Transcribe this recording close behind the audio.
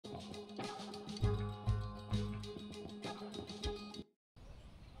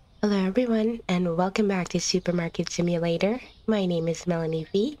Hello everyone and welcome back to Supermarket Simulator. My name is Melanie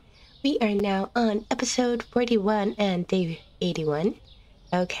V. We are now on episode 41 and day 81.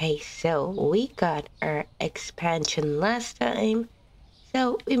 Okay, so we got our expansion last time,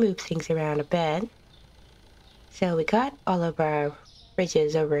 so we moved things around a bit. So we got all of our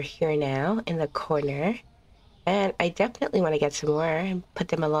fridges over here now in the corner, and I definitely want to get some more and put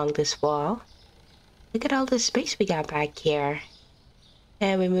them along this wall. Look at all the space we got back here.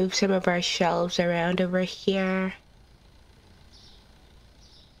 And we moved some of our shelves around over here.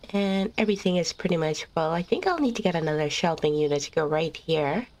 And everything is pretty much full. I think I'll need to get another shelving unit to go right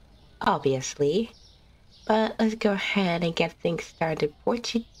here, obviously. But let's go ahead and get things started for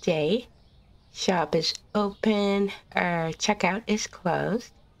today. Shop is open, our checkout is closed.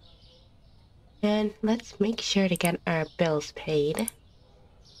 And let's make sure to get our bills paid.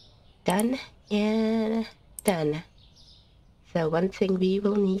 Done and done. So one thing we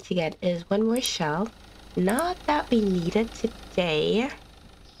will need to get is one more shelf. Not that we need it today,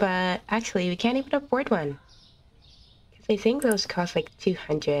 but actually we can't even afford one. Because I think those cost like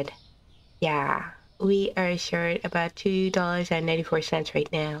 $200. Yeah, we are short about $2.94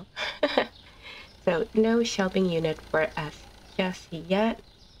 right now. So no shelving unit for us just yet.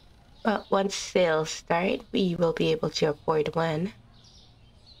 But once sales start, we will be able to afford one.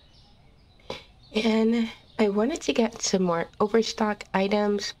 And I wanted to get some more overstock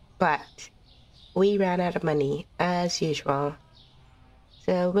items, but we ran out of money as usual.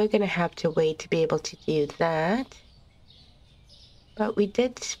 So we're gonna have to wait to be able to do that. But we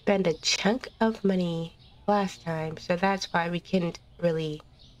did spend a chunk of money last time, so that's why we couldn't really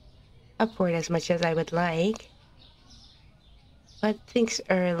afford as much as I would like. But things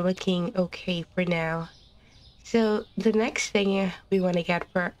are looking okay for now. So the next thing we want to get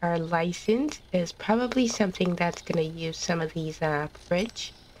for our license is probably something that's going to use some of these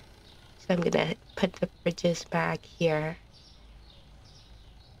fridge. So I'm going to put the fridges back here.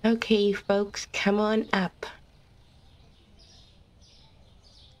 Okay, folks, come on up.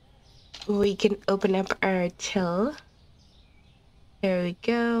 We can open up our till. There we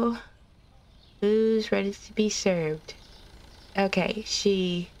go. Who's ready to be served? Okay,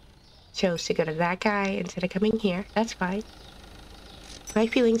 she chose to go to that guy instead of coming here. That's fine. My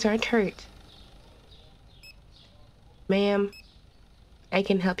feelings aren't hurt. Ma'am, I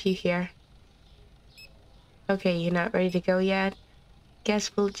can help you here. Okay, you're not ready to go yet?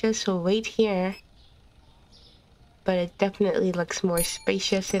 Guess we'll just wait here. But it definitely looks more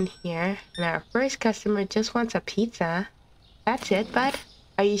spacious in here. And our first customer just wants a pizza. That's it, bud?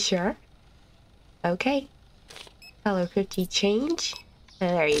 Are you sure? Okay. $1.50 change.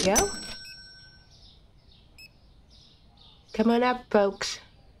 And there you go. Come on up, folks.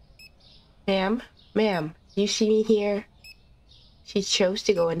 Ma'am, you see me here? She chose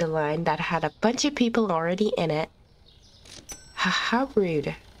to go in the line that had a bunch of people already in it. How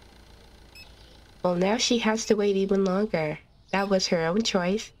rude. Well, now she has to wait even longer. That was her own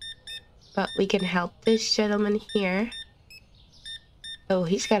choice. But we can help this gentleman here. Oh,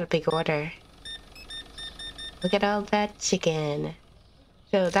 he's got a big order. Look at all that chicken.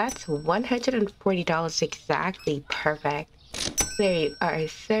 So that's $140 exactly. Perfect. There you are,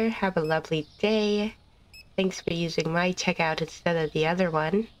 sir. Have a lovely day. Thanks for using my checkout instead of the other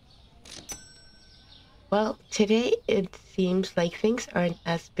one. Well, today it seems like things aren't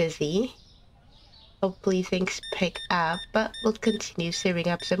as busy. Hopefully things pick up, but we'll continue serving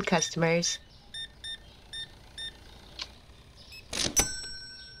up some customers.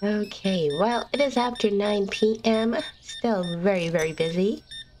 Okay, well, it is after 9 p.m. Still very, very busy.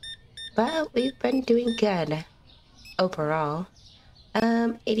 But we've been doing good overall.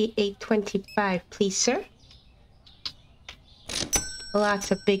 88.25, please, sir.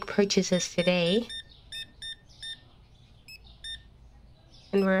 Lots of big purchases today.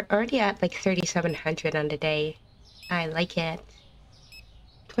 And we're already at like 3,700 on the day. I like it.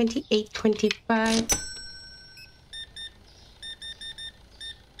 28.25.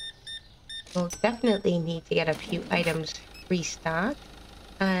 We'll definitely need to get a few items restocked.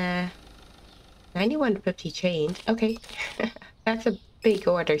 91.50 change. Okay. That's a big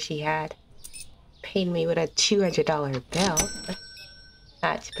order she had. Paid me with a $200 bill.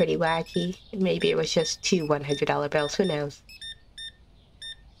 That's pretty wacky. Maybe it was just two $100 bills. Who knows?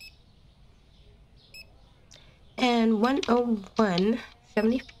 And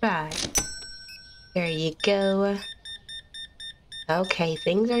 101.75. There you go. Okay,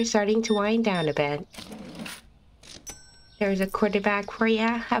 things are starting to wind down a bit. There's a quarterback for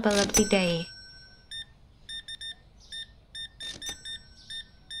ya. Have a lovely day.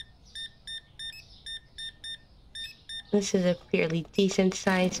 This is a fairly decent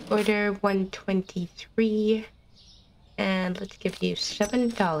size order, 123. And let's give you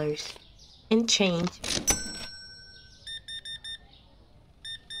 $7 in change.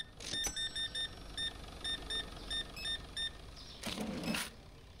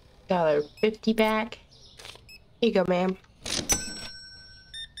 $1.50 back. Here you go, ma'am.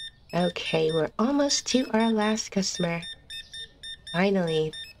 Okay, we're almost to our last customer.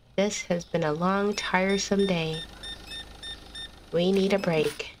 Finally, this has been a long, tiresome day. We need a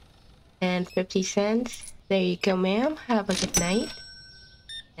break. And 50 cents. There you go, ma'am. Have a good night.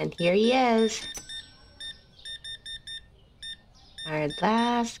 And here he is. Our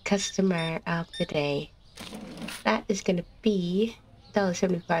last customer of the day. That is going to be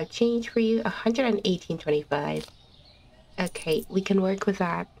 $1.75 change for you, $118.25. Okay, we can work with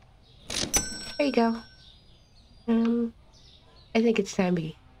that. There you go. I think it's time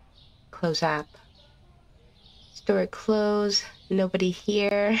we close up. Store close. Nobody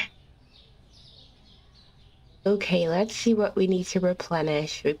here. Okay, let's see what we need to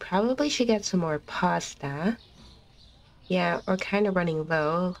replenish. We probably should get some more pasta. Yeah, we're kind of running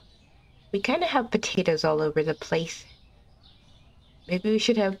low. We kind of have potatoes all over the place. Maybe we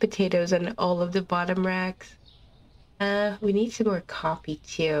should have potatoes on all of the bottom racks. We need some more coffee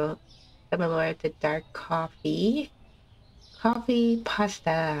too. Some more of the dark coffee. Coffee,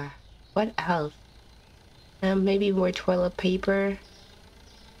 pasta. What else? Maybe more toilet paper.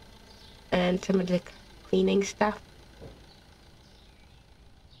 And some of the cleaning stuff.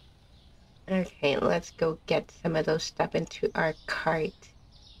 Okay, let's go get some of those stuff into our cart.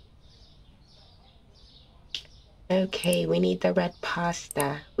 Okay, we need the red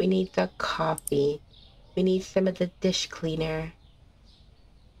pasta. We need the coffee. We need some of the dish cleaner.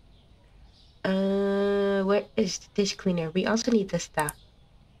 Where is the dish cleaner? We also need this stuff.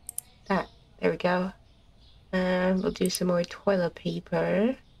 There we go. We'll do some more toilet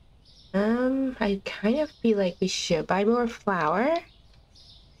paper. I kind of feel like we should buy more flour.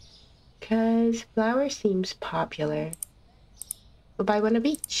 Because flour seems popular. We'll buy one of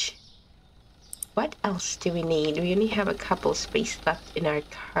each. What else do we need? We only have a couple space left in our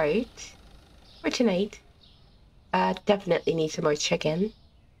cart. For tonight. Definitely need some more chicken.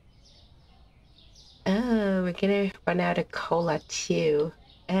 Oh, we're gonna run out of cola too.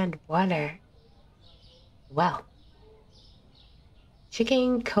 And water. Well.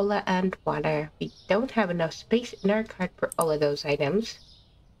 Chicken, cola, and water. We don't have enough space in our cart for all of those items.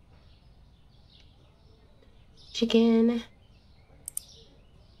 Chicken.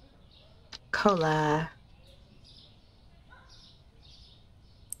 Cola.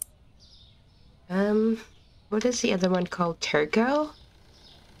 What is the other one called? Turco?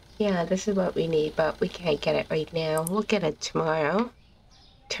 Yeah, this is what we need, but we can't get it right now. We'll get it tomorrow.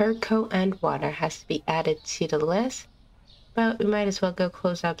 Turco and water has to be added to the list, but we might as well go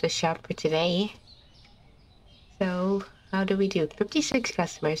close up the shop for today. So, how do we do? 56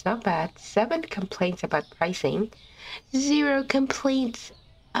 customers, not bad. 7 complaints about pricing. 0 complaints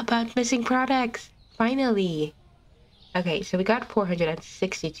about missing products. Finally. Okay, so we got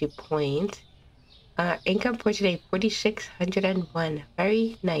 462 points. Income for today, 4,601.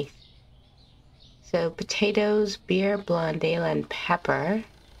 Very nice. So potatoes, beer, blonde ale, and pepper.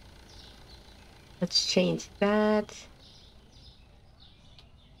 Let's change that.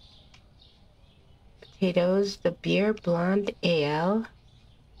 Potatoes, the beer, blonde ale.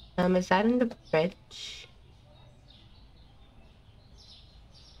 Is that in the fridge?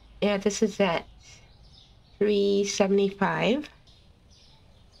 Yeah, this is at $3.75.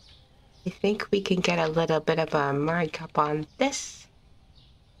 I think we can get a little bit of a markup on this.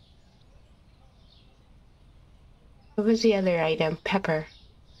 What was the other item? Pepper.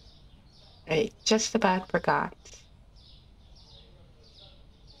 I just about forgot.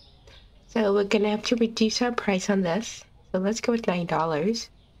 So we're gonna have to reduce our price on this. So let's go with $9.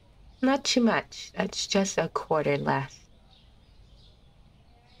 Not too much. That's just a quarter less.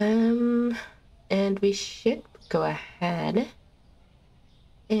 And we should go ahead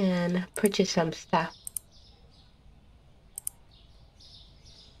and purchase some stuff.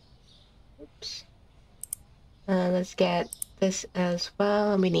 Oops. Let's get this as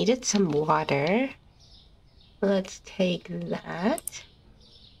well. And we needed some water. Let's take that.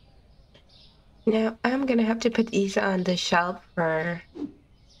 Now I'm gonna have to put these on the shelf for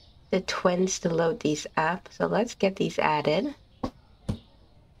the twins to load these up. So let's get these added.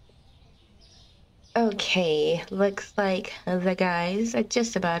 Okay, looks like the guys are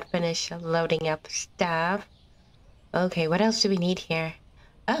just about finished loading up stuff. Okay, what else do we need here?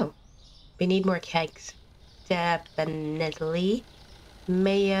 Oh, we need more kegs. Definitely.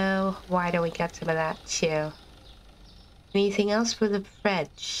 Mayo, why don't we get some of that too? Anything else for the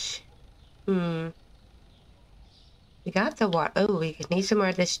fridge? We got the water. Oh, we need some more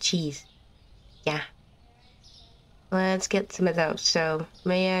of this cheese. Yeah. Let's get some of those. So,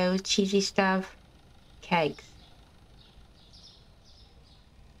 mayo, cheesy stuff, kegs.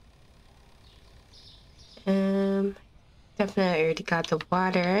 Definitely already got the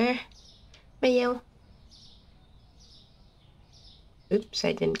water. Mayo. Oops,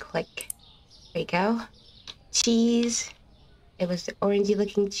 I didn't click. There you go. Cheese. It was the orangey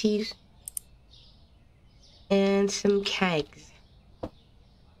looking cheese. And some kegs.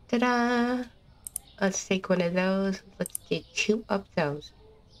 Ta-da! Let's take one of those. Let's do 2 of those.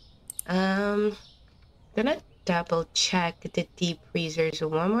 Gonna double check the deep freezers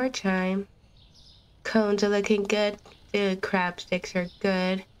one more time. Cones are looking good. The crab sticks are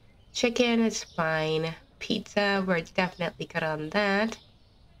good. Chicken is fine. Pizza, we're definitely good on that.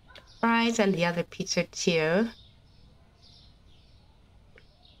 Fries and the other pizza too.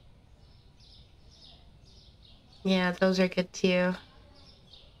 Yeah, those are good too.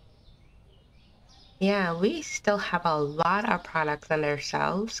 Yeah, we still have a lot of products on our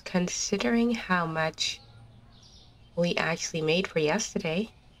shelves, considering how much we actually made for yesterday.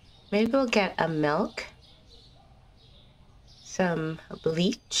 Maybe we'll get a milk, some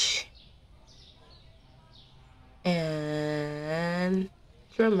bleach, and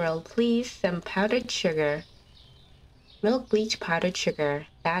drumroll please, some powdered sugar. Milk, bleach, powdered sugar.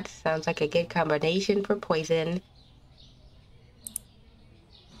 That sounds like a good combination for poison.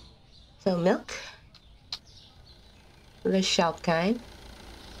 So milk, the shelf kind.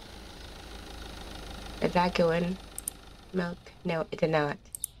 Did that go in? Milk? No, it did not.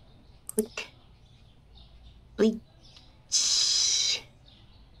 Click. Bleach.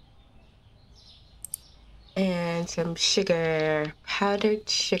 And some sugar. Powdered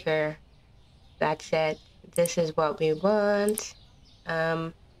sugar. That's it. This is what we want.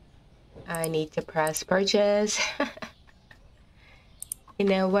 I need to press purchase. You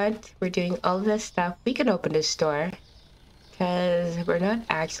know what? We're doing all this stuff. We can open the store, because we're not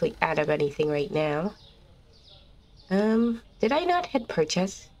actually out of anything right now. Did I not hit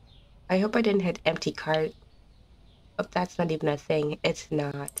purchase? I hope I didn't hit empty cart. Oh, that's not even a thing. It's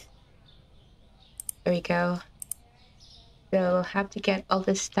not. There we go. So we'll have to get all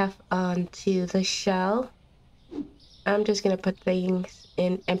this stuff onto the shelf. I'm just gonna put things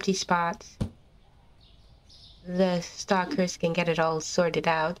in empty spots. The stalkers can get it all sorted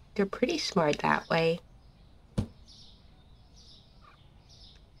out. They're pretty smart that way.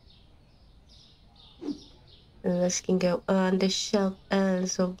 And this can go on the shelf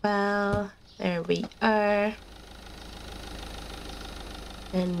as well. There we are.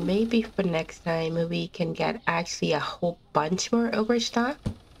 And maybe for next time we can get actually a whole bunch more overstock.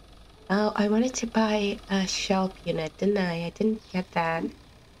 Oh, I wanted to buy a shelf unit, didn't I? I didn't get that.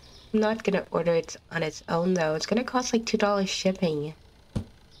 I'm not gonna order it on its own though. It's gonna cost like $2 shipping.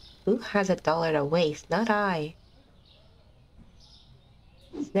 Who has $1 to waste? Not I.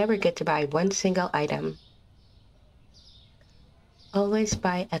 It's never good to buy one single item. Always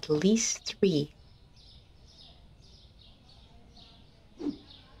buy at least 3.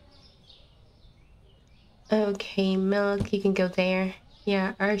 Okay, milk, you can go there.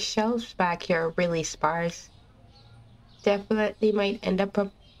 Yeah, our shelves back here are really sparse. Definitely might end up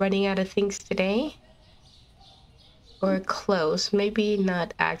running out of things today. Or close. Maybe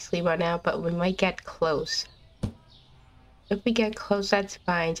not actually run out, but we might get close. If we get close, that's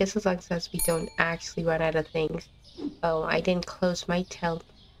fine. Just as long as we don't actually run out of things. Oh, I didn't close my tab.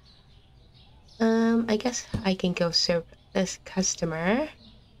 I guess I can go serve this customer.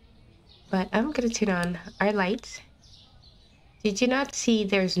 But I'm gonna turn on our lights. Did you not see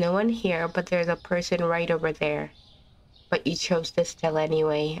there's no one here, but there's a person right over there? But you chose this till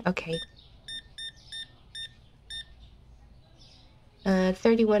anyway. Okay.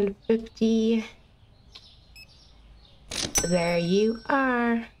 31.50. There you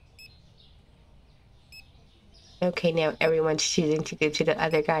are. Okay, now everyone's choosing to go to the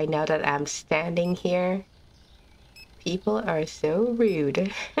other guy now that I'm standing here. People are so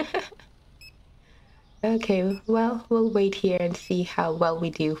rude. Okay, well, we'll wait here and see how well we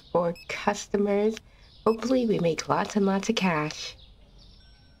do for customers. Hopefully we make lots and lots of cash.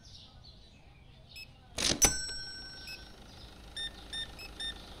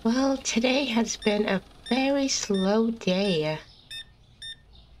 Well, today has been a very slow day.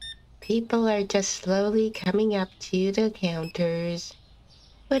 People are just slowly coming up to the counters.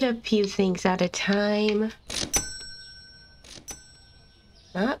 Put a few things at a time.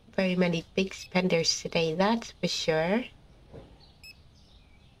 Not very many big spenders today, that's for sure.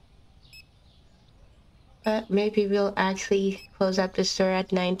 But maybe we'll actually close up the store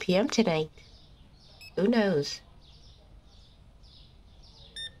at 9 p.m. tonight. Who knows?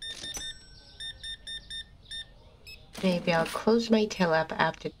 Maybe I'll close my tail up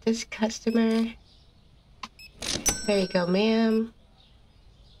after this customer. There you go, ma'am.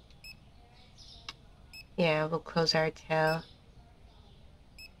 Yeah, we'll close our tail.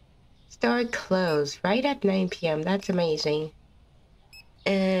 Store closed right at 9 p.m. That's amazing.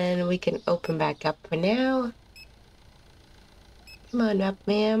 And we can open back up for now. Come on up,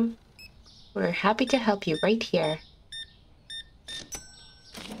 ma'am. We're happy to help you right here.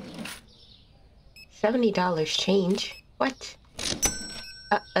 $70 change. What?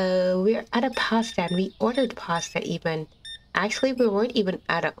 Uh-oh, we're out of pasta and we ordered pasta even. Actually, we weren't even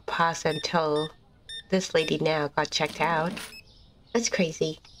out of pasta until this lady now got checked out. That's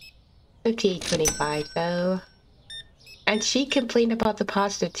crazy. $58.25 though. And she complained about the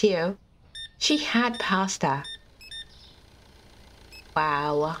pasta too. She had pasta.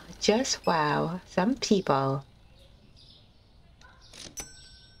 Wow. Just wow. Some people.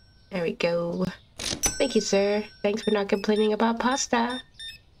 There we go. Thank you, sir. Thanks for not complaining about pasta.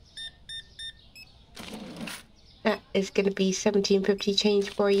 That is going to be $17.50 change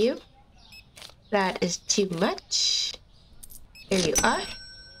for you. That is too much. There you are.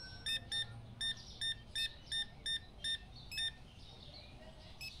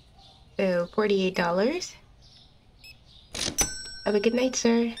 So $48. Have a good night,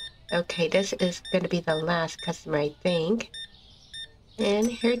 sir. Okay, this is going to be the last customer, I think.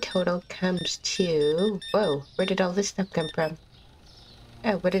 And her total comes to... Whoa, where did all this stuff come from?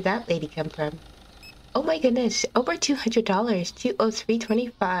 Oh, where did that lady come from? Oh my goodness, over $200.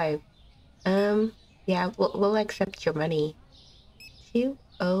 $203.25. Yeah, we'll accept your money.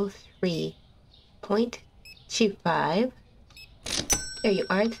 203.25. There you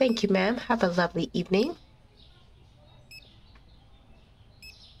are. Thank you, ma'am. Have a lovely evening.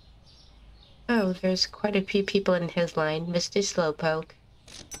 Oh, there's quite a few people in his line, Mr. Slowpoke.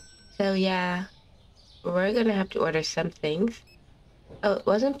 So yeah, we're gonna have to order some things. Oh, it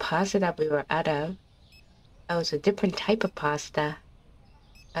wasn't pasta that we were out of. Oh, it's a different type of pasta.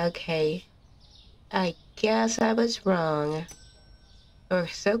 Okay. I guess I was wrong. We're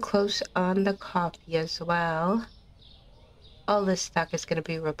so close on the coffee as well. All this stock is gonna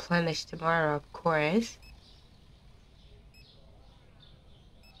be replenished tomorrow, of course.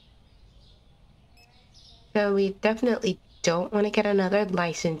 So we definitely don't want to get another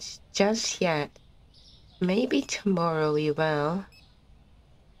license just yet. Maybe tomorrow we will.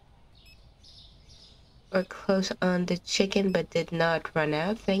 We're close on the chicken but did not run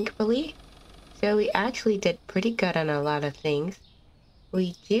out, thankfully. So we actually did pretty good on a lot of things.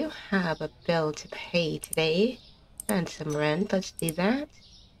 We do have a bill to pay today. And some rent. Let's do that.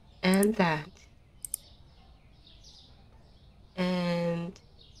 And that. And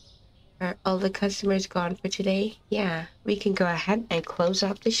are all the customers gone for today? Yeah, we can go ahead and close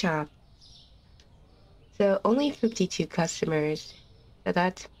off the shop. So only 52 customers. So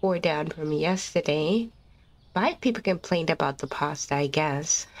that's 4 down from yesterday. 5 people complained about the pasta, I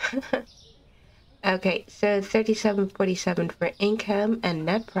guess. Okay, so $37.47 for income and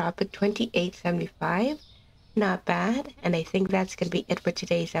net profit $28.75. Not bad. And I think that's going to be it for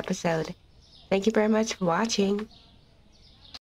today's episode. Thank you very much for watching.